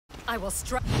I will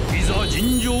strike. いざ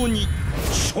尋常に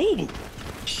勝負。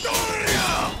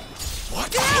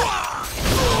 What?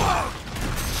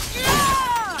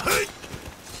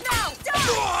 Now, die!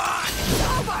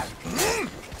 Over!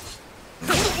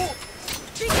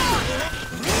 Be gone!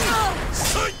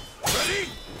 Ready?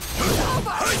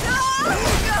 Over!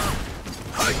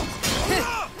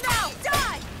 Now,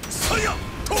 die! Saya!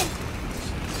 Top!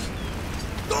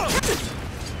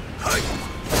 Hey!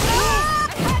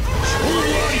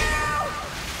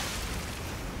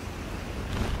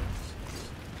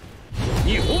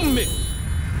 2本目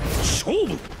勝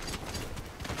負。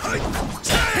 Hey!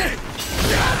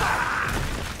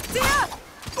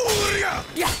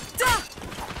 Yeah! Da!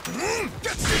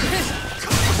 Get serious!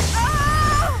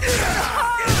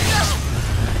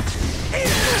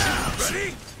 Ready?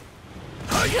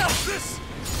 Hey! This!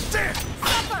 There!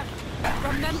 Suffer!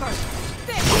 Remember!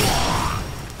 This!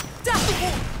 Da!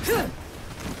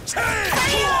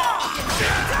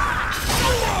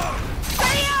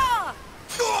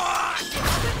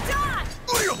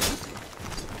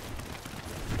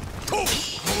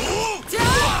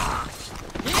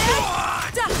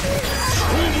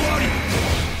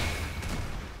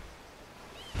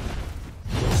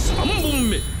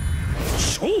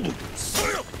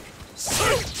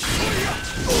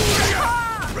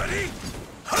 Ready?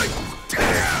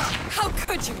 How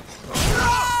could you?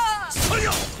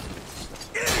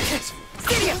 Idiot!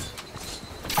 Sidia!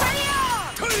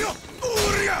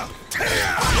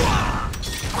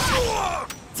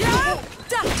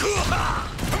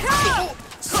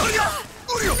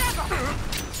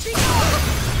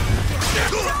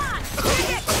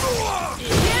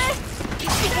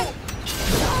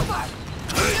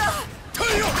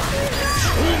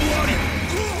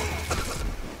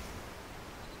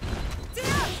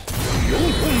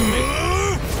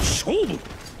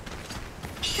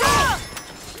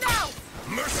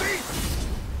 Mercy!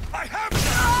 I have it!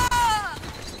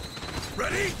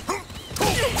 Ready?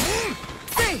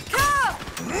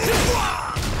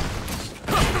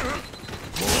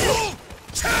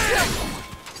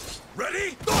 Ready?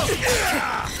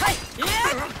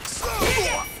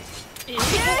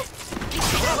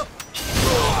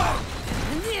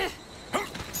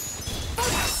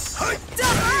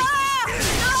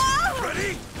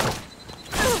 Ready?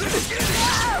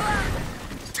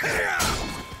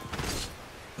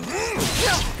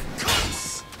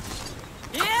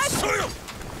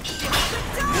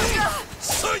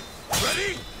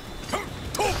 Ready?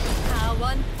 How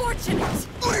unfortunate!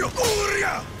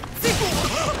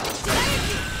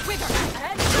 Wither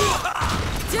and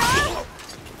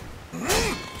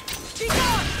be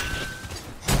gone!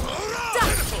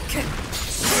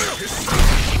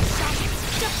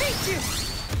 Defeat you!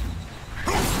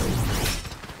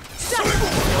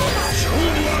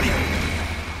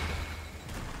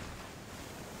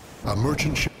 A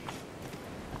merchant ship.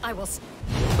 I will.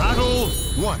 Battle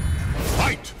 1.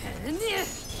 Fight!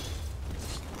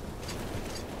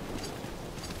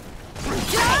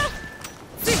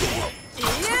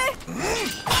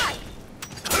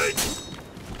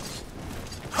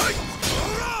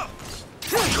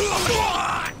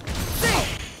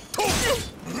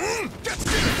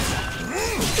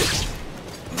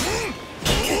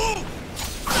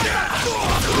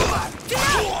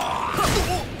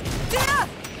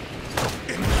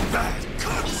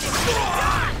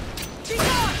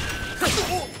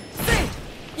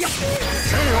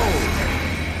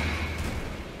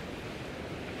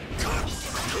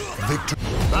 Victor.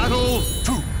 Battle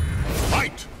 2.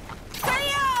 Fight!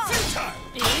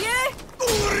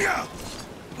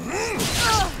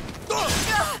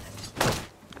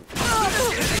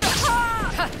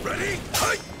 Ready?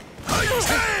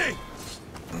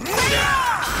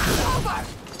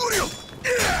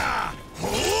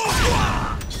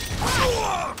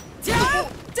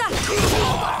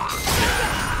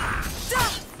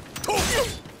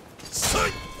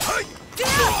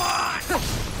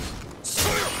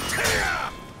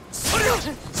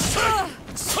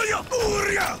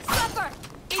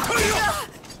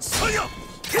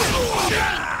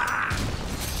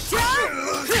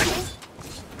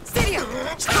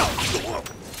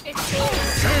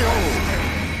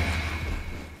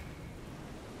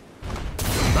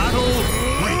 Battle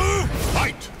 3.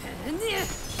 Fight!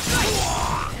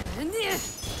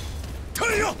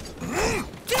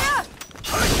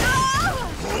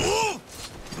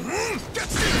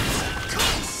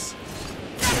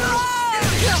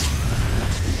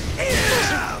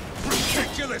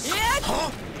 Ridiculous! Huh?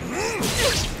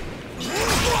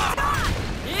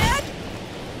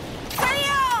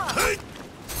 Hey!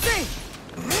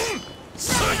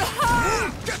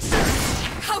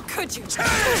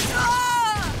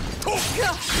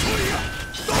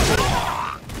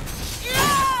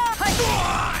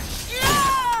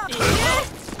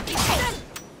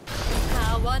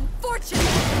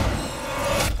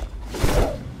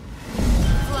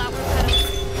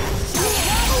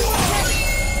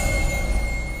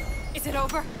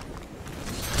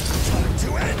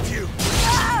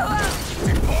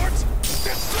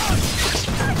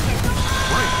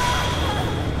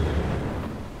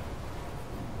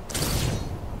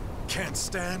 can't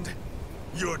stand,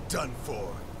 you're done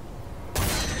for.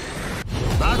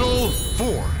 Battle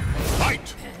 4.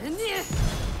 Fight!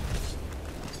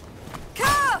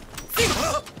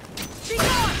 Be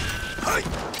gone! Hey!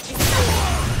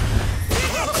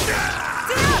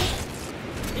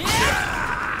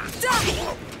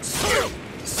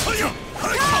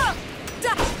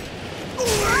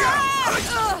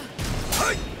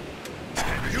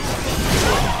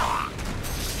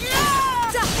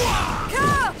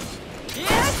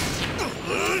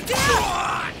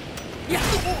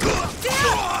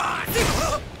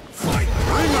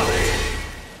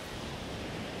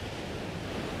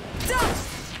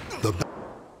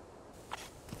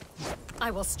 I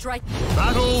will strike.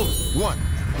 Battle 1.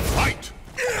 Fight!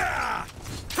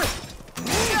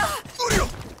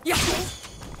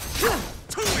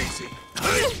 Too easy!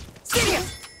 Ready?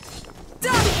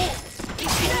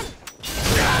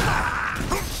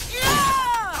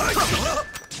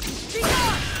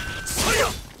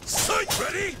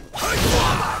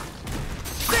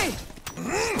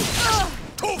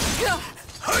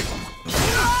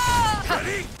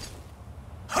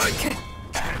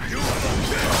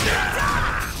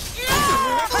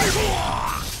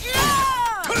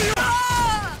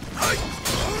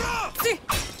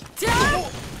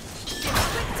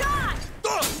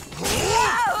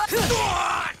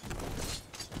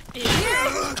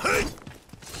 Ready?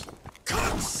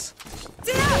 Cuts!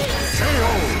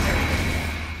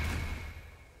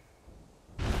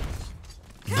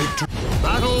 Victor.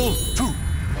 Battle 2.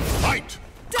 Fight!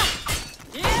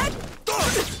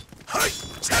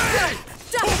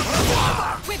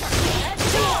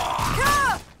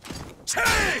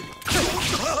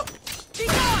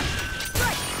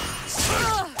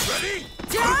 Ready?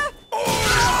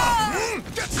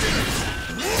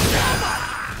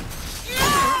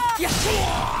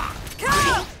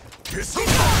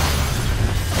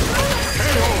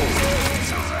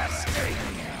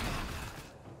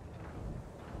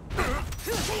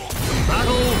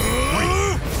 Battle 3.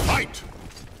 Fight!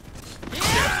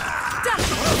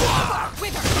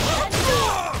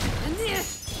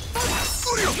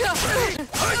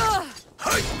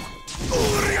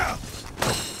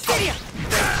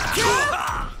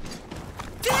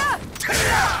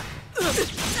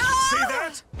 See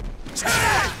that?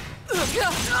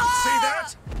 See that?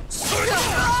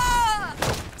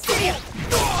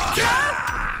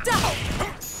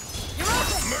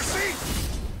 Mercy?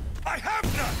 I have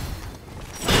none!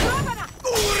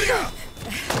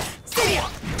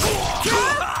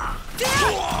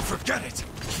 Forget it!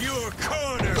 You're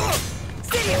cornered!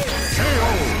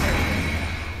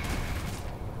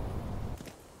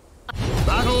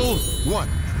 Battle 1.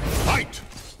 Fight!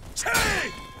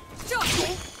 Take!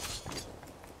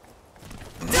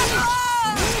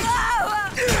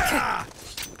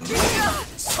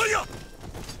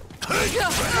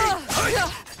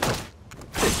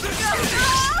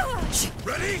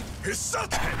 Ready? His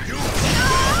suts! You!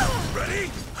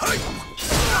 Ready?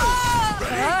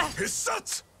 Ready? His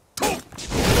suts!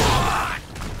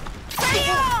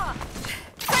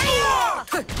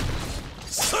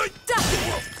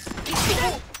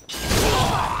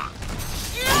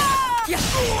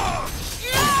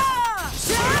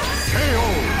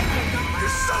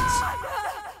 His suts!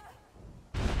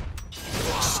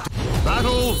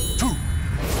 Battle 2.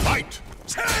 Fight!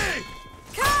 Take!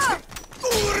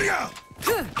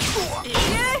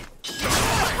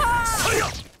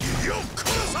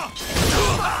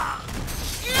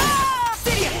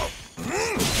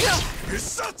 His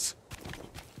suts!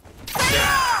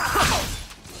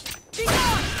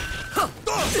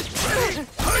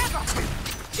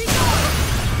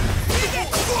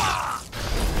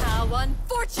 How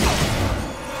unfortunate!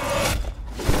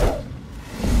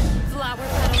 Flower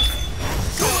petals.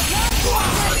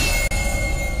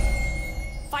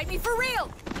 Fight me for real!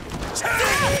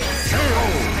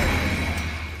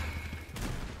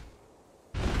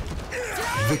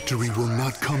 Victory will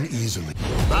not come easily.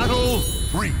 Battle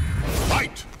 3.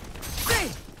 Fight!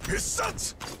 His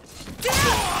suts!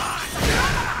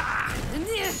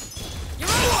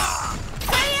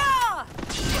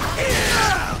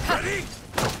 Ready?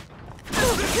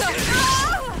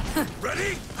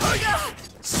 Ready?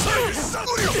 Say his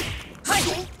suts!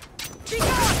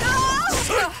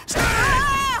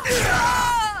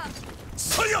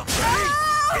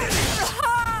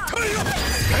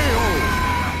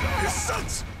 His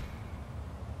suts!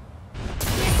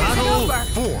 Battle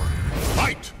 4.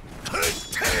 Fight!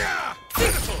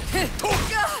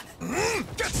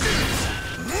 Get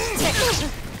serious!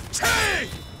 Take!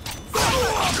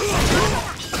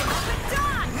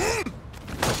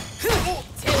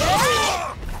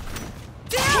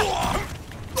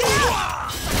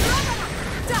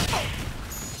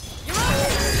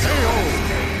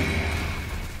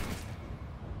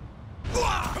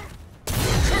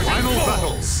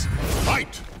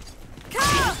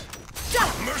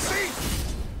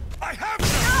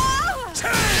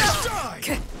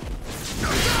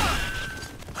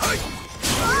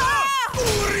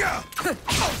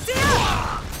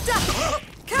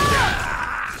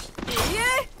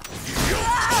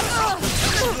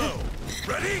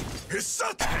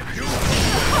 Estos! You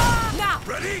Now!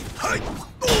 ready? Hi!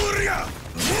 Uria!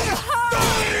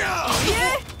 Uria!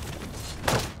 Yeah!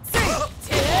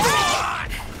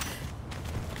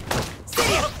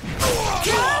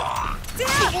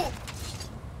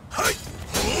 Hi!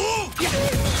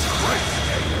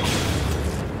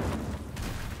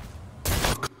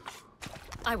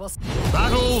 I will.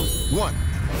 Battle 1.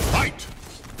 Fight!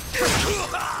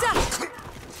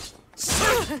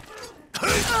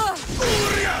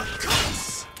 Uria!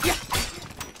 Cuts!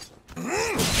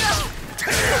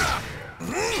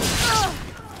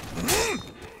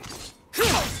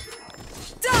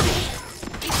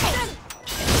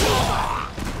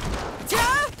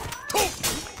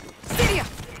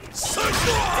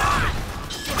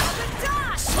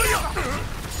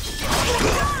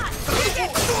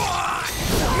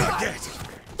 Not yet!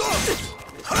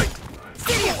 Hi!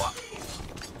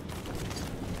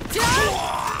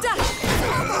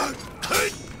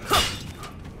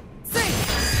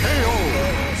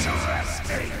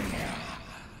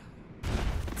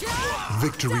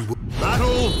 Victory will.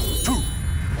 Battle 2.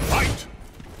 Fight!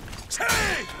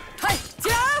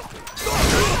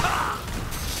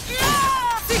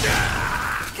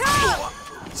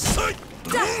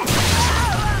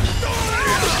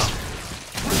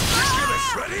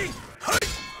 Ready?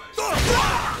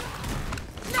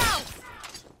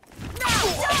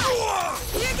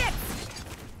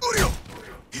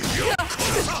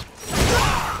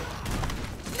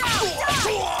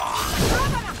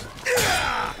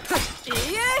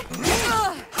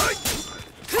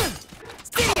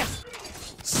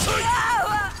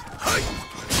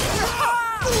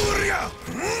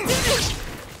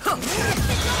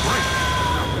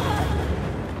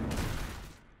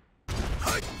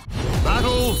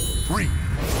 Battle 3.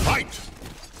 Fight!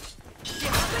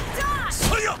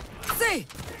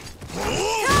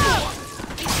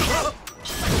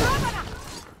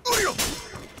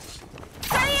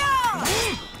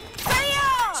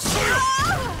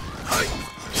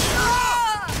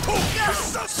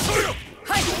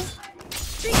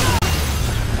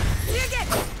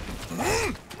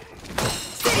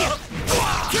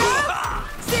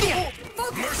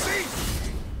 Mercy!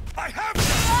 I have die!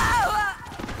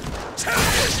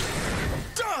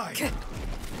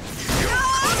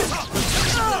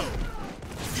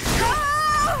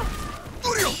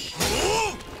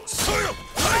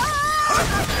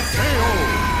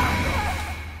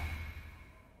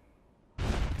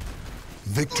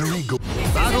 Victory go.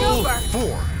 Battle over.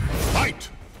 4. Fight!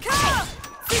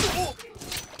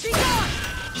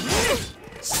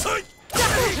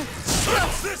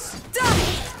 This!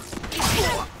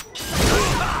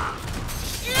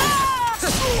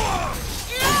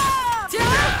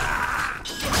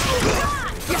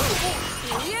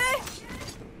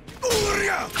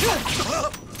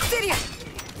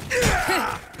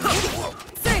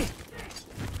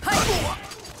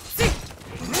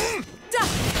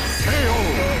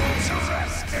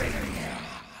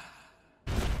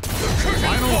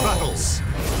 Final battles.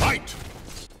 Fight!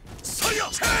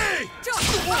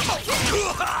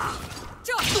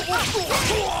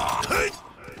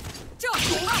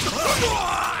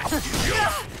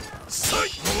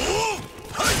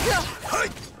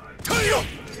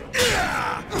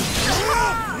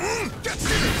 Get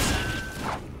serious!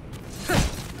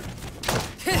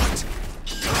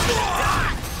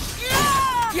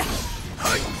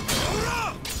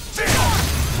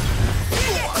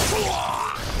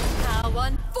 How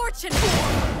unfortunate!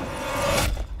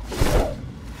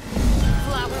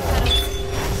 Flower petals.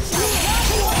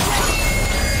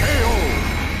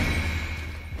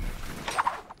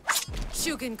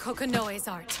 Shugen Kokonoe's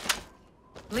art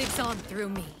lives on through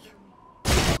me.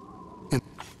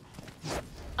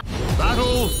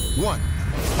 Battle 1.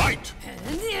 Fight!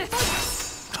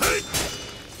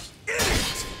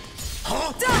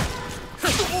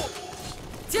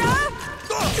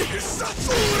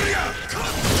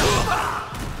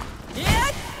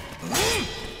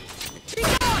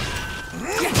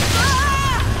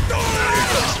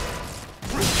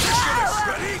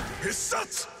 Ready? His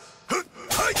sons!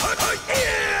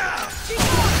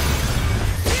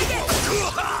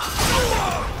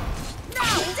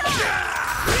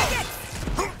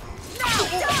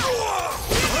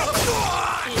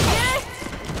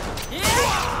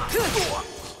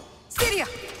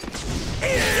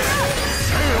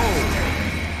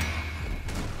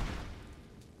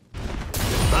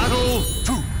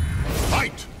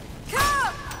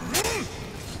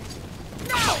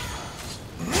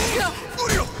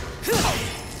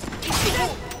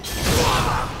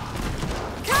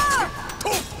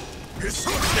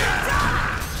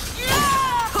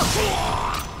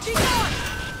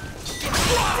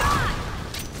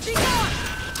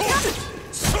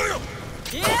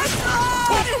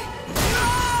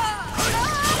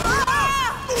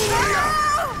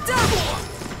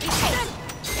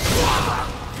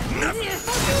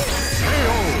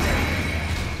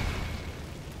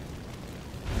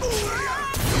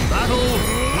 Battle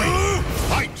 3.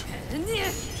 Fight!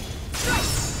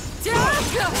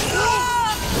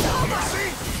 Mercy!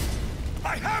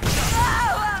 I have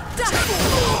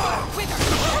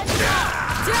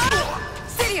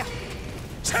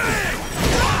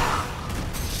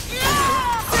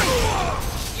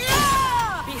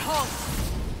Behold,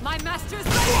 my master's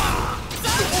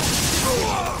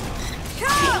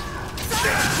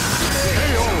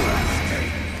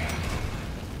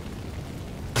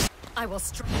I will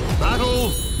strike. Battle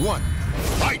 1.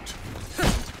 Fight!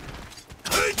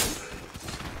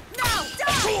 Now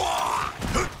die!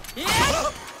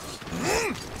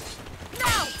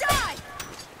 Now die!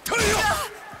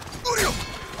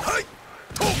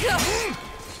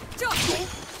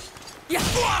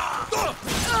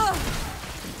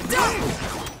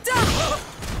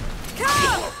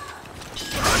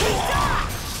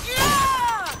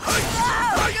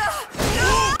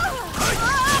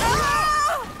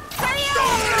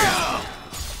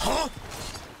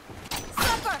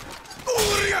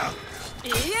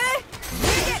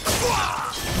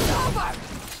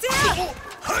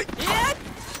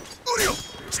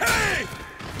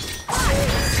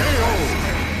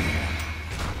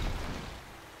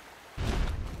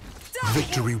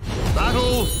 Victory.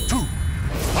 Battle 2.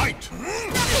 Fight!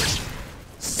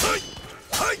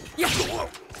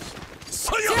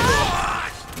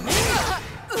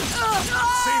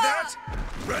 See that?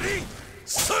 Ready?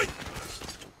 Sight!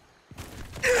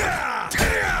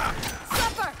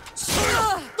 Supper!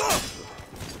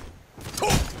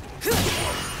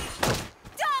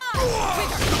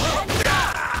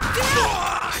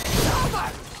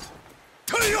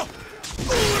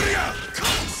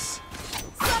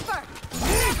 Supper!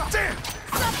 Damn!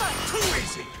 Supper! Too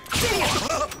easy!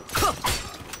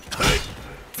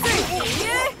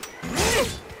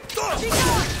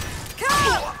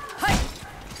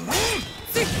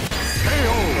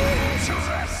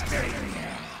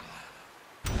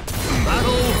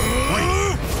 Battle 3.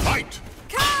 Fight!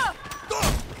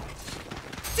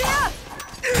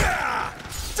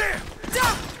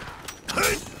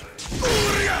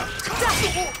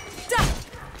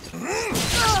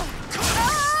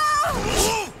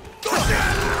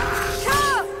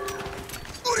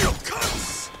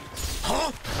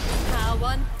 How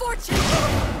unfortunate!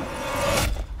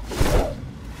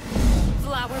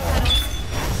 Flower petals.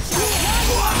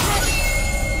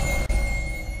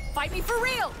 Fight me for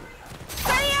real!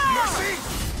 Mercy!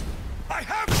 I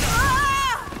have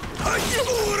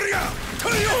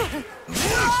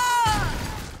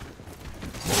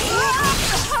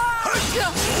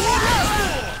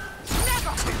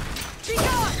Never! Be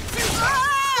gone!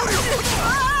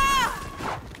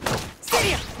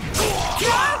 Stay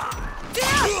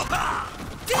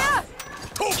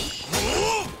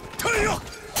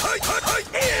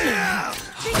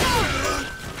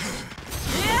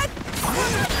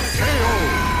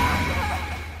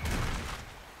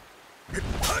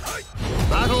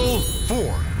Battle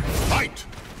 4. Fight!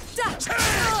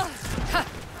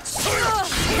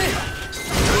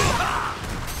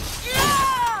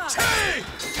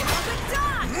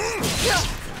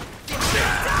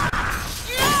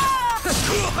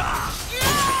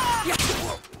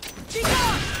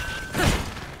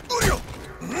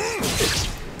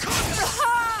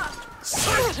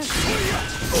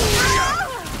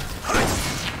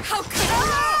 How could I?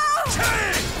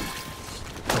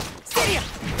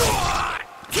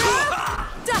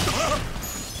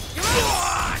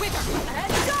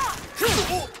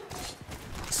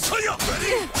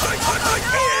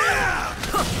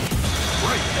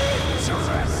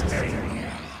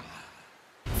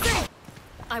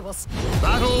 I will.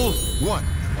 Battle 1.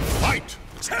 Fight!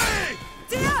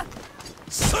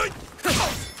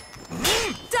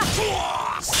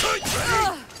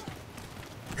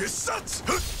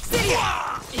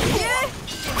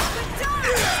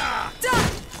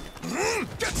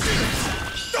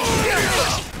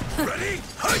 Ready?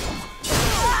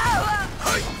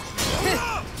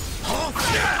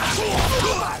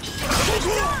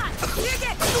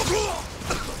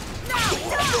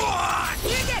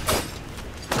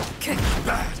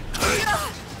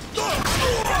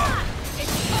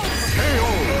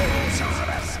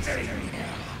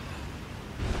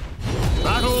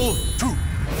 Battle 2.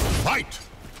 Fight!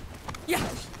 Yeah.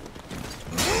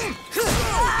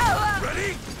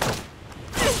 Ready?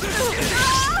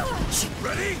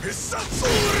 Ready?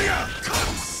 Setsuka!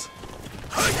 Cuts!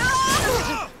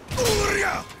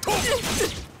 Uria!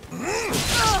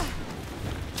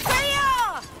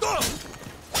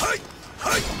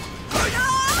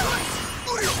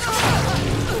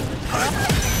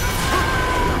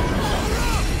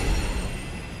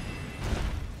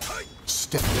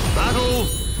 Step. Battle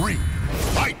 3.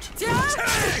 Fight!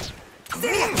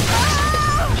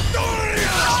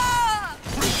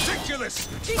 Ridiculous!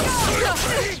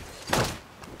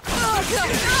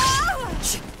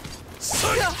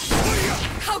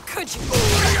 How could you?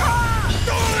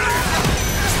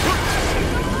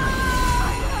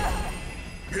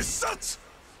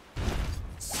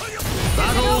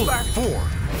 Battle 4.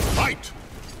 Fight!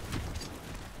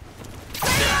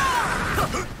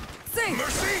 Sing!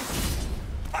 Mercy!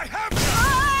 I have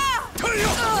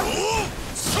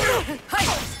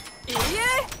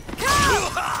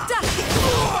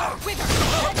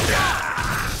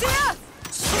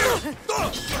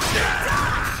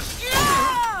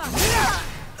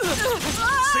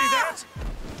See that?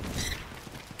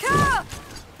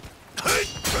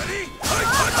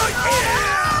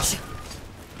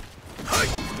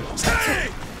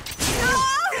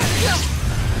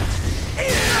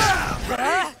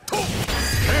 Ready?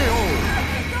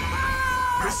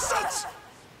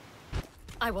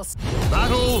 I will.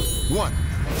 Battle 1.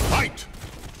 Fight!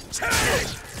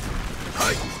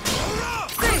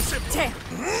 Damn!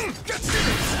 Get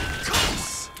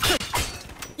serious!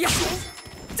 Yeah!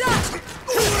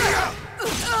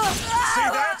 See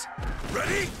that?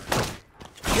 Ready?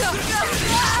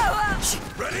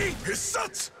 Ready?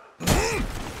 Hissats!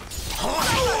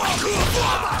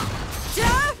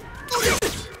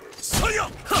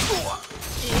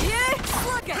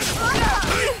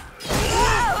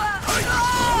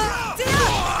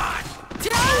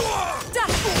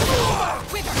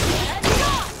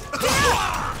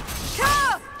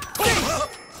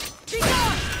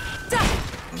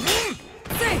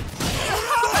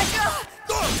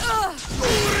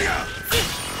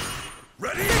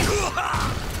 Ready?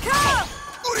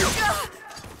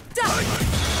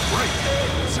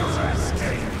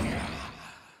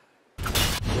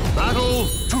 Battle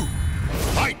 2.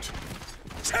 Fight!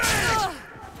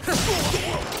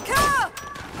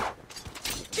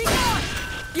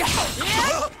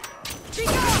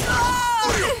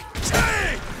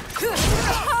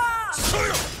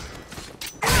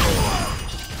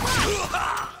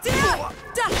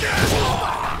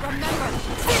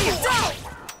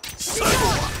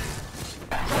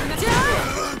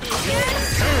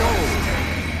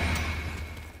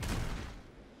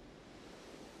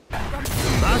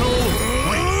 Battle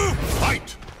 3.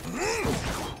 Fight!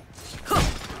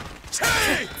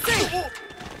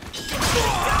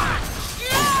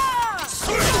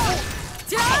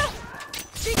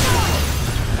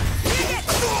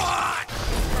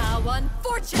 How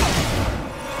unfortunate!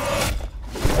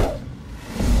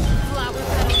 Flower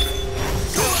petals.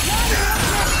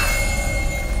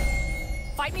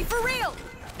 Fight me for real!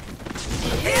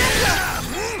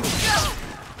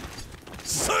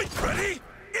 Sight ready?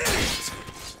 Eat!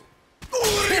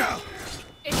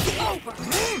 It's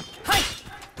over!